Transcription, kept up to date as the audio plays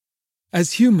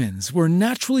As humans, we're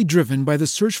naturally driven by the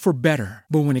search for better.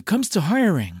 But when it comes to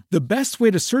hiring, the best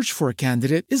way to search for a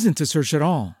candidate isn't to search at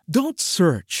all. Don't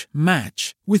search,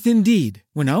 match with Indeed.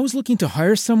 When I was looking to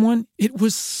hire someone, it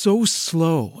was so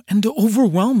slow and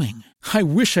overwhelming. I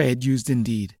wish I had used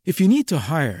Indeed. If you need to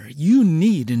hire, you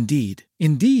need Indeed.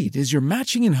 Indeed is your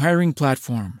matching and hiring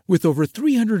platform with over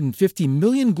 350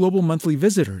 million global monthly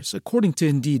visitors, according to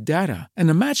Indeed data, and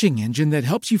a matching engine that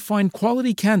helps you find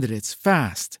quality candidates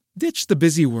fast. Ditch the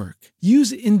busy work.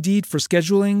 Use Indeed for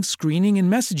scheduling, screening,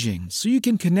 and messaging so you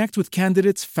can connect with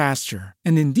candidates faster.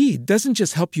 And Indeed doesn't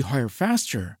just help you hire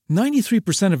faster.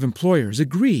 93% of employers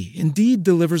agree Indeed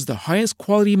delivers the highest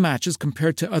quality matches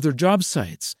compared to other job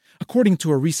sites, according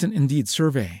to a recent Indeed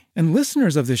survey. And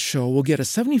listeners of this show will get a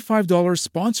 $75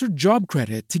 sponsored job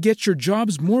credit to get your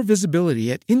jobs more visibility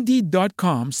at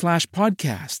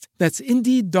Indeed.com/podcast. That's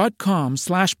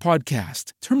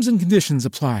Indeed.com/podcast. Terms and conditions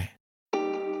apply.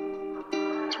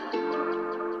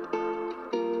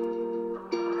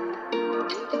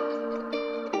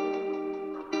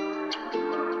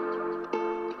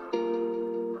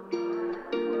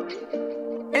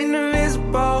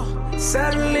 Indivisible,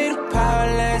 suddenly the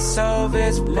power less so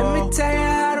visible. Let me tell you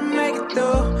how to make it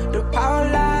through. The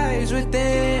power lies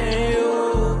within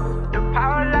you. The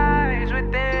power lies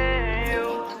within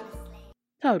you.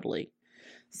 Totally.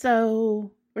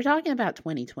 So we're talking about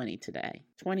 2020 today.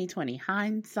 2020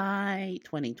 hindsight,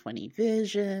 2020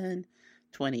 vision,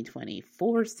 2020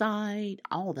 foresight,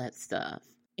 all that stuff.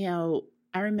 You know,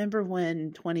 I remember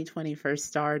when 2020 first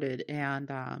started and,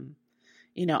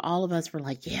 all of us were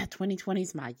like, yeah, 2020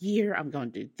 is my year. I'm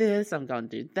going to do this. I'm going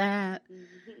to do that.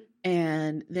 Mm-hmm.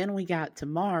 And then we got to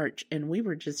March and we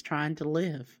were just trying to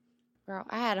live. Girl,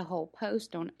 I had a whole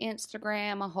post on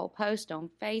Instagram, a whole post on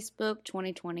Facebook.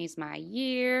 2020 is my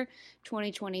year.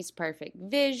 2020 is perfect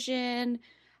vision.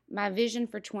 My vision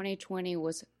for 2020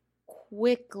 was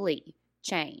quickly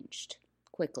changed.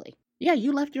 Quickly. Yeah,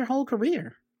 you left your whole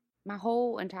career. My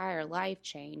whole entire life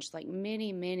changed. Like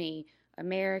many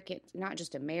Americans, not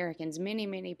just Americans,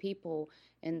 many people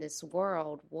in this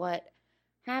world. What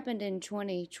happened in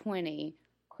 2020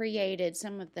 created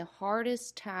some of the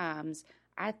hardest times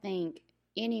I think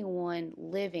anyone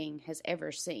living has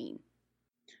ever seen.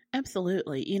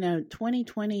 Absolutely.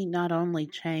 2020 not only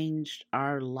changed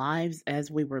our lives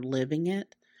as we were living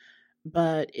it,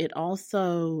 but it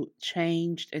also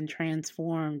changed and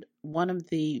transformed one of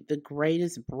the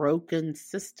greatest broken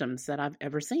systems that I've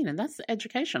ever seen, and that's the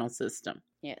educational system.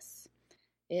 Yes.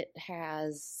 It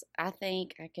has, I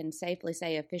think I can safely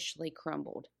say, officially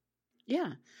crumbled.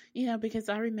 Yeah. Because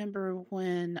I remember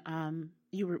when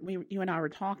you and I were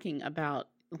talking about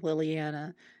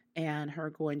Liliana and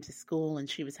her going to school, and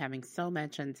she was having so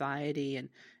much anxiety,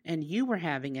 and you were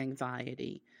having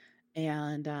anxiety.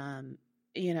 And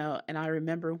and I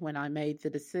remember when I made the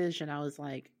decision, I was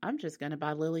like, I'm just going to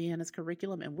buy Liliana's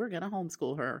curriculum and we're going to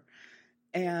homeschool her.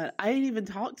 And I didn't even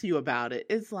talk to you about it.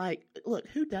 It's like, look,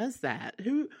 who does that?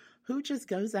 Who just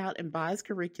goes out and buys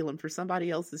curriculum for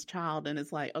somebody else's child and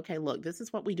is like, okay, look, this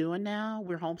is what we're doing now.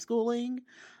 We're homeschooling.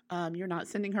 You're not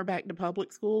sending her back to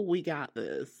public school. We got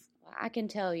this. I can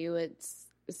tell you it's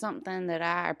something that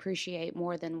I appreciate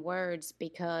more than words,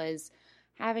 because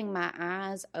having my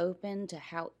eyes open to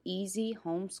how easy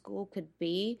homeschool could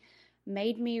be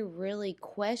made me really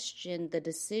question the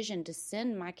decision to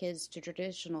send my kids to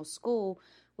traditional school,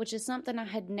 which is something I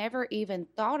had never even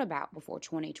thought about before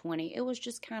 2020. It was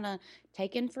just kind of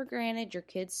taken for granted. Your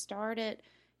kids start at,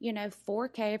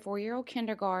 4-year-old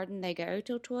kindergarten. They go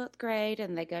till 12th grade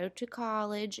and they go to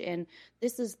college, and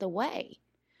this is the way.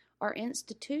 Our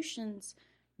institutions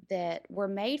that were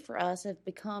made for us have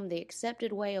become the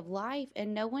accepted way of life,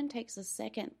 and no one takes a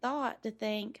second thought to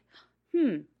think,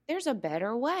 there's a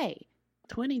better way.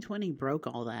 2020 broke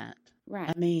all that. Right.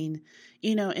 I mean,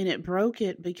 and it broke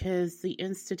it because the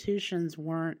institutions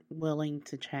weren't willing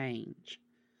to change.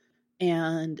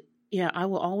 And I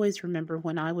will always remember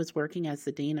when I was working as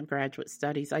the Dean of Graduate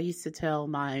Studies, I used to tell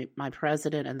my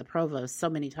president and the provost so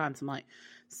many times, I'm like,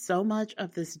 so much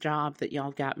of this job that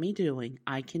y'all got me doing,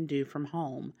 I can do from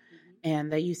home. Mm-hmm.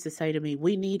 And they used to say to me,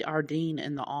 we need our dean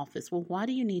in the office. Well, why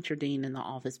do you need your dean in the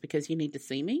office? Because you need to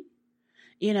see me?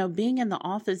 Being in the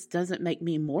office doesn't make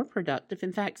me more productive.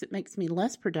 In fact, it makes me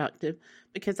less productive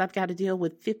because I've got to deal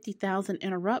with 50,000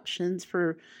 interruptions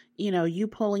for, you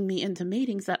pulling me into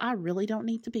meetings that I really don't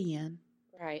need to be in.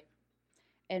 Right.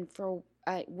 And for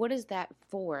what is that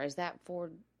for? Is that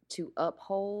for to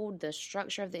uphold the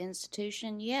structure of the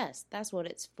institution? Yes, that's what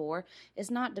it's for. It's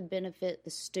not to benefit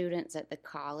the students at the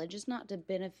college. It's not to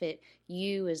benefit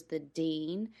you as the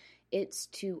dean. It's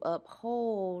to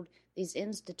uphold these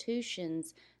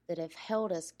institutions that have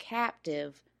held us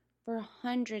captive for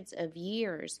hundreds of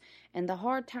years. And the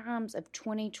hard times of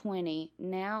 2020,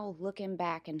 now looking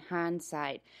back in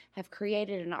hindsight, have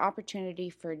created an opportunity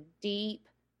for deep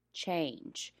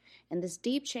change. And this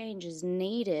deep change is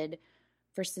needed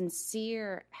for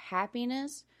sincere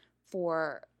happiness,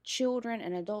 for children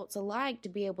and adults alike to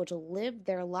be able to live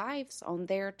their lives on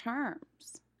their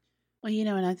terms. Well,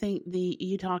 and I think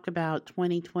you talk about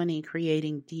 2020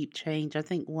 creating deep change. I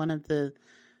think one of the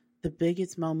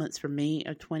biggest moments for me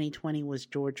of 2020 was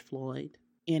George Floyd,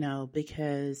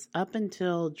 because up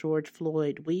until George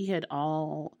Floyd, we had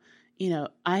all,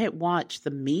 I had watched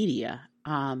the media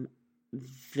villainize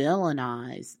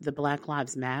the Black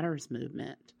Lives Matters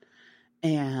movement.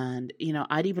 And,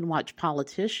 I'd even watch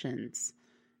politicians,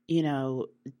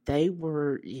 they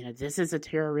were, this is a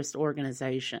terrorist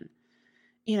organization.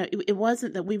 It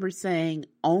wasn't that we were saying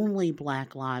only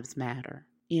Black Lives Matter.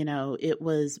 It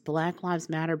was Black Lives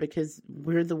Matter because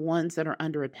we're the ones that are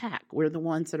under attack. We're the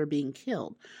ones that are being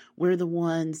killed. We're the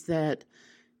ones that,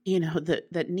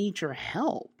 that need your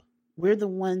help. We're the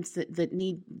ones that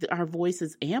need our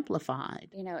voices amplified.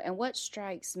 And what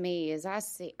strikes me is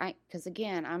because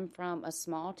again, I'm from a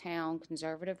small town,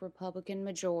 conservative Republican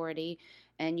majority,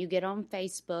 and you get on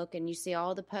Facebook and you see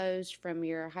all the posts from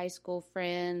your high school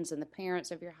friends and the parents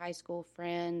of your high school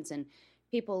friends, and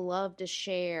people love to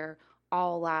share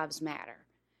all lives matter.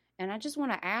 And I just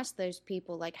want to ask those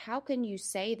people, how can you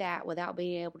say that without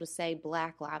being able to say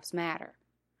Black Lives Matter?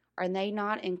 Are they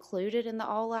not included in the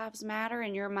all lives matter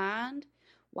in your mind?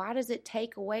 Why does it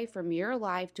take away from your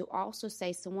life to also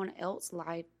say someone else's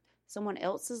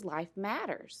life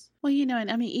matters? Well, and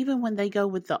I mean, even when they go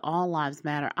with the all lives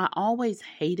matter, I always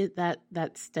hated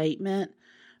that statement,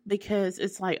 because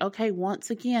it's like, okay, once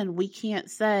again, we can't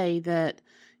say that,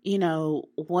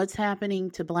 what's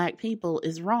happening to Black people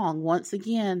is wrong. Once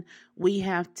again, we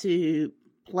have to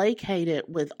placate it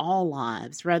with all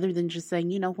lives rather than just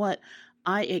saying, you know what,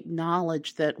 I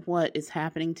acknowledge that what is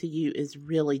happening to you is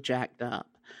really jacked up.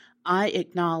 I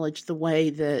acknowledge the way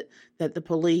that the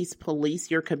police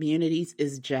your communities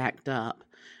is jacked up.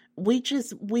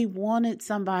 We wanted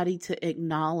somebody to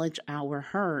acknowledge our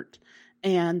hurt.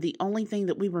 And the only thing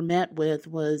that we were met with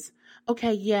was,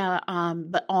 okay, yeah,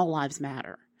 but all lives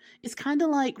matter. It's kind of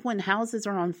like when houses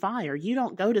are on fire. You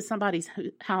don't go to somebody's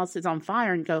house is on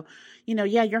fire and go,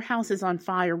 yeah, your house is on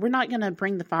fire. We're not going to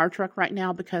bring the fire truck right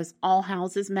now because all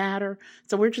houses matter.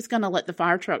 So we're just going to let the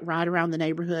fire truck ride around the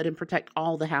neighborhood and protect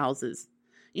all the houses,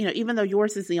 even though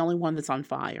yours is the only one that's on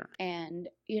fire. And,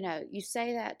 you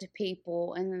say that to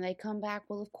people and then they come back,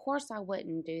 well, of course I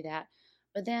wouldn't do that.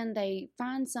 But then they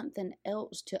find something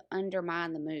else to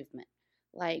undermine the movement.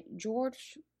 Like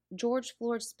George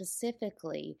Floyd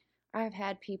specifically, I've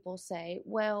had people say,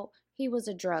 well, he was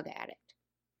a drug addict.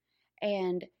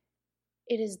 And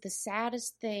it is the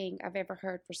saddest thing I've ever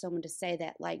heard for someone to say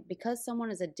that. Because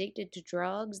someone is addicted to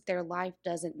drugs, their life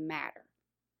doesn't matter.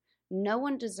 No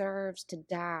one deserves to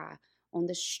die on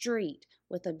the street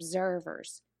with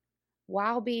observers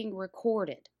while being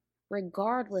recorded,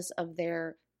 regardless of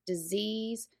their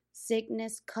disease,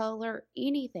 sickness, color,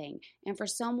 anything. And for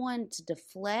someone to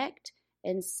deflect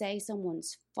and say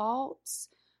someone's faults,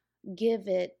 give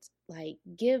the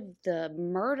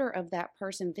murder of that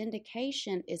person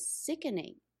vindication is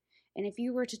sickening. And if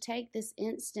you were to take this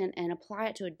instant and apply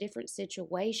it to a different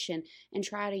situation and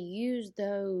try to use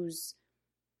those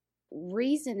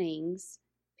reasonings,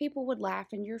 people would laugh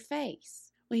in your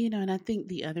face. Well, and I think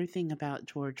the other thing about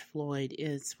George Floyd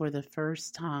is for the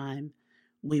first time,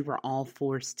 we were all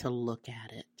forced to look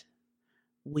at it.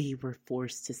 We were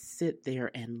forced to sit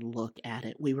there and look at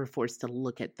it. We were forced to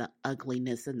look at the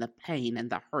ugliness and the pain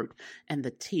and the hurt and the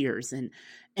tears, and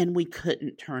we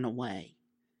couldn't turn away,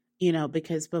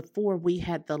 because before we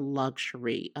had the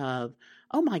luxury of,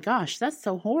 oh my gosh, that's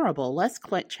so horrible. Let's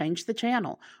change the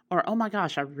channel. Or, oh my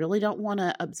gosh, I really don't want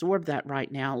to absorb that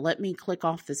right now. Let me click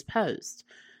off this post.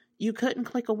 You couldn't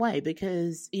click away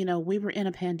because, we were in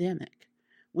a pandemic.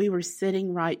 We were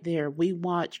sitting right there. We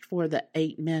watched for the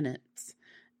 8 minutes.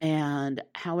 And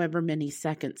however many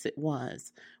seconds it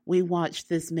was, we watched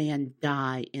this man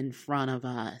die in front of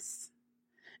us,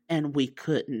 and we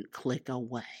couldn't click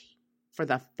away for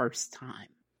the first time.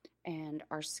 And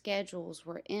our schedules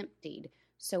were emptied,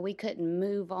 so we couldn't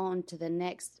move on to the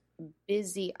next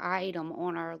busy item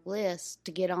on our list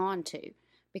to get on to,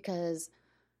 because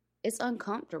it's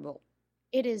uncomfortable.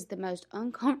 It is the most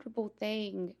uncomfortable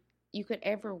thing you could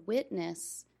ever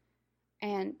witness.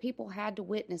 And people had to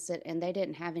witness it, and they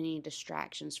didn't have any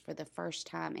distractions for the first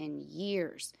time in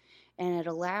years. And it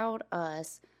allowed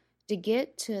us to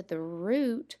get to the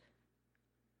root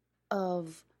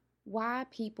of why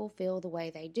people feel the way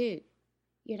they do,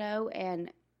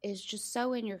 and it's just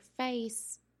so in your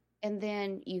face. And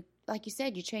then you, like you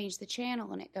said, you change the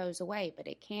channel and it goes away, but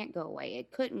it can't go away.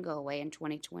 It couldn't go away in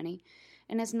 2020,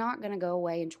 and it's not going to go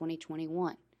away in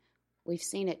 2021. We've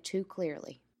seen it too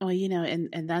clearly. Well,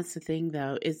 and that's the thing,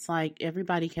 though. It's like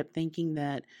everybody kept thinking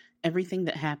that everything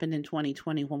that happened in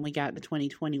 2020, when we got to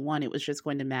 2021, it was just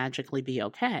going to magically be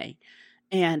okay.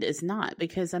 And it's not,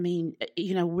 because,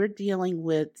 we're dealing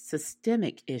with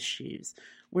systemic issues.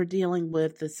 We're dealing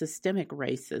with the systemic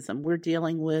racism. We're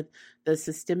dealing with the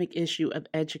systemic issue of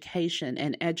education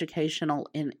and educational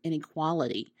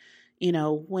inequality.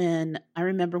 I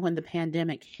remember when the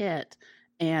pandemic hit,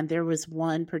 and there was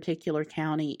one particular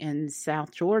county in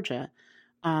South Georgia,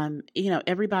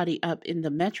 everybody up in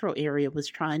the metro area was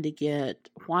trying to get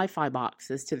Wi-Fi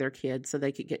boxes to their kids so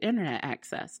they could get internet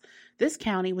access. This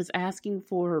county was asking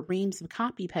for reams of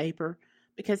copy paper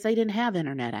because they didn't have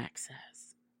internet access.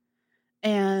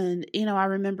 And, I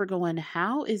remember going,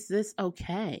 how is this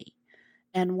okay?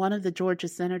 And one of the Georgia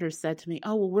senators said to me,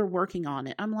 oh, well, we're working on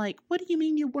it. I'm like, what do you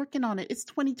mean you're working on it? It's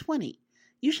 2020.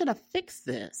 You should have fixed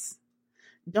this.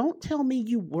 Don't tell me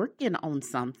you working on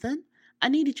something. I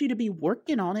needed you to be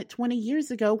working on it 20 years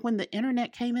ago when the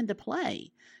internet came into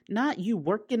play, not you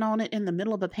working on it in the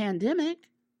middle of a pandemic.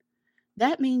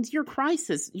 That means your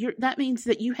crisis. That means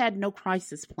that you had no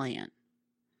crisis plan.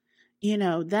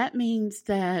 That means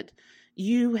that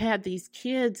you had these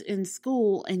kids in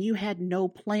school and you had no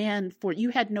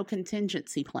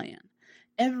contingency plan.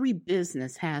 Every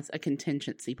business has a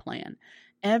contingency plan.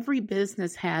 Every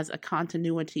business has a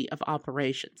continuity of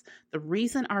operations. The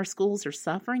reason our schools are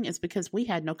suffering is because we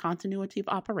had no continuity of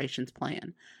operations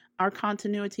plan. Our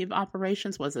continuity of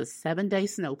operations was a 7-day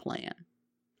snow plan.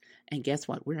 And guess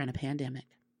what? We're in a pandemic.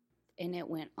 And it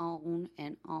went on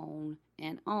and on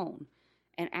and on.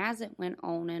 And as it went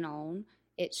on and on,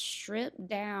 it stripped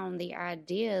down the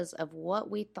ideas of what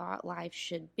we thought life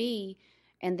should be,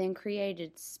 and then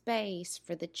created space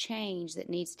for the change that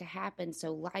needs to happen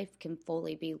so life can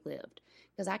fully be lived.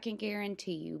 Because I can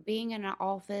guarantee you, being in an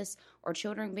office or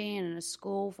children being in a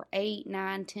school for 8,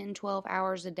 9, 10, 12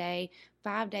 hours a day,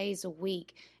 5 days a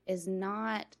week is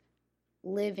not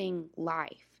living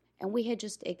life. And we had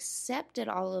just accepted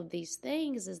all of these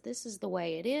things as this is the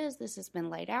way it is. This has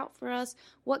been laid out for us.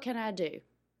 What can I do?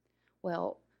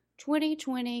 Well,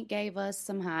 2020 gave us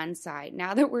some hindsight.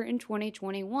 Now that we're in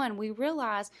 2021, we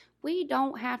realize we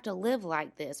don't have to live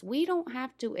like this. We don't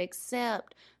have to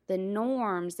accept the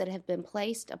norms that have been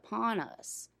placed upon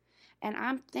us. And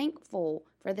I'm thankful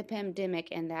for the pandemic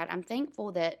and that. I'm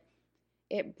thankful that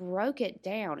it broke it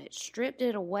down. It stripped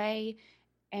it away.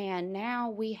 And now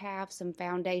we have some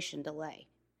foundation to lay.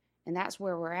 And that's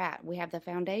where we're at. We have the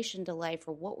foundation to lay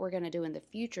for what we're going to do in the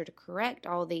future to correct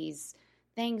all these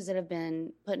things that have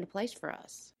been put into place for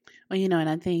us. Well, and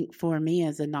I think for me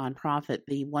as a nonprofit,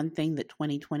 the one thing that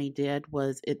 2020 did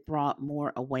was it brought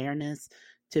more awareness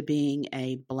to being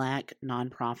a Black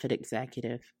nonprofit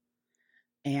executive.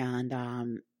 And,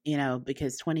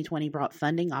 because 2020 brought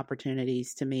funding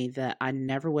opportunities to me that I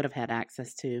never would have had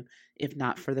access to if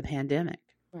not for the pandemic.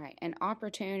 Right. And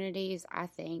opportunities, I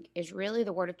think, is really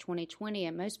the word of 2020.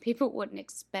 And most people wouldn't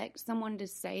expect someone to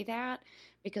say that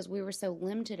because we were so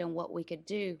limited in what we could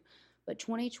do. But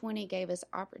 2020 gave us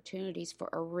opportunities for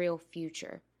a real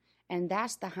future. And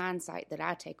that's the hindsight that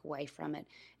I take away from it,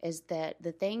 is that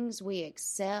the things we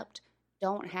accept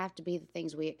don't have to be the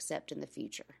things we accept in the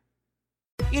future.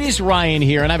 It is Ryan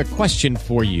here, and I have a question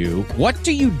for you. What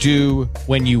do you do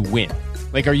when you win?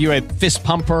 Like, are you a fist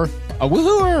pumper, a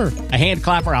woohooer, a hand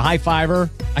clapper, a high fiver?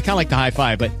 I kind of like the high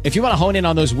five, but if you want to hone in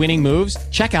on those winning moves,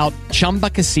 check out Chumba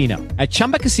Casino. At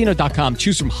ChumbaCasino.com,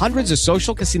 choose from hundreds of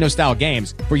social casino-style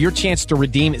games for your chance to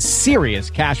redeem serious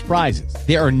cash prizes.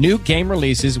 There are new game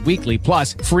releases weekly,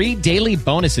 plus free daily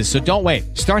bonuses, so don't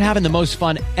wait. Start having the most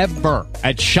fun ever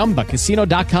at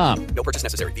ChumbaCasino.com. No purchase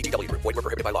necessary. VGW Group. Void where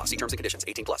prohibited by law. See terms and conditions.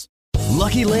 18+.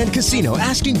 Lucky Land Casino,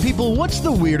 asking people, what's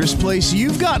the weirdest place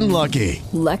you've gotten lucky?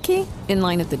 Lucky? In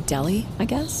line at the deli, I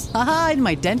guess? Aha, in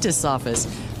my dentist's office.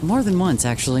 More than once,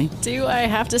 actually. Do I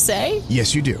have to say?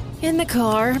 Yes, you do. In the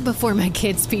car before my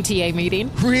kids' PTA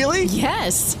meeting. Really?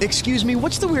 Yes. Excuse me,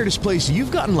 what's the weirdest place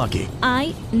you've gotten lucky?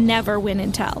 I never win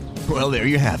and tell. Well, there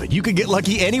you have it. You can get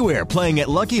lucky anywhere, playing at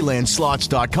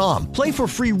LuckyLandSlots.com. Play for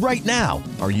free right now.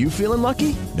 Are you feeling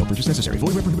lucky? No purchase necessary.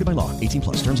 Void where prohibited by law.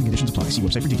 18+. Terms and conditions apply. See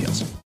website for details.